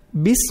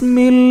بسم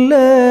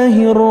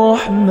الله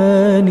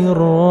الرحمن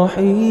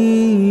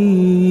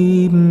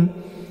الرحيم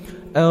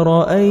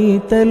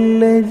أرأيت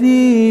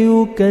الذي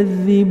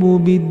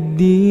يكذب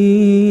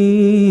بالدين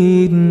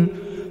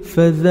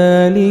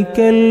فذلك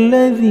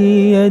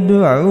الذي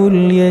يدعو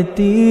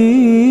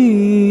اليتيم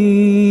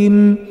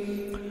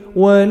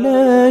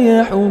ولا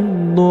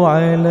يحض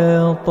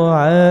على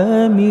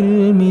طعام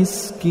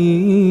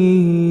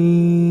المسكين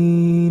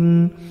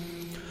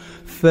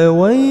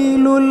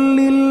فويل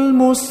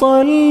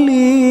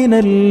للمصلين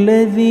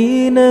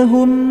الذين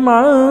هم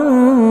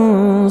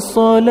عن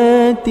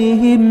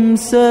صلاتهم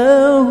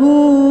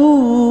ساهون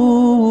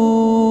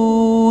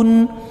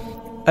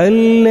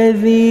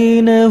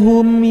الذين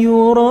هم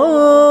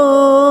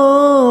يراءون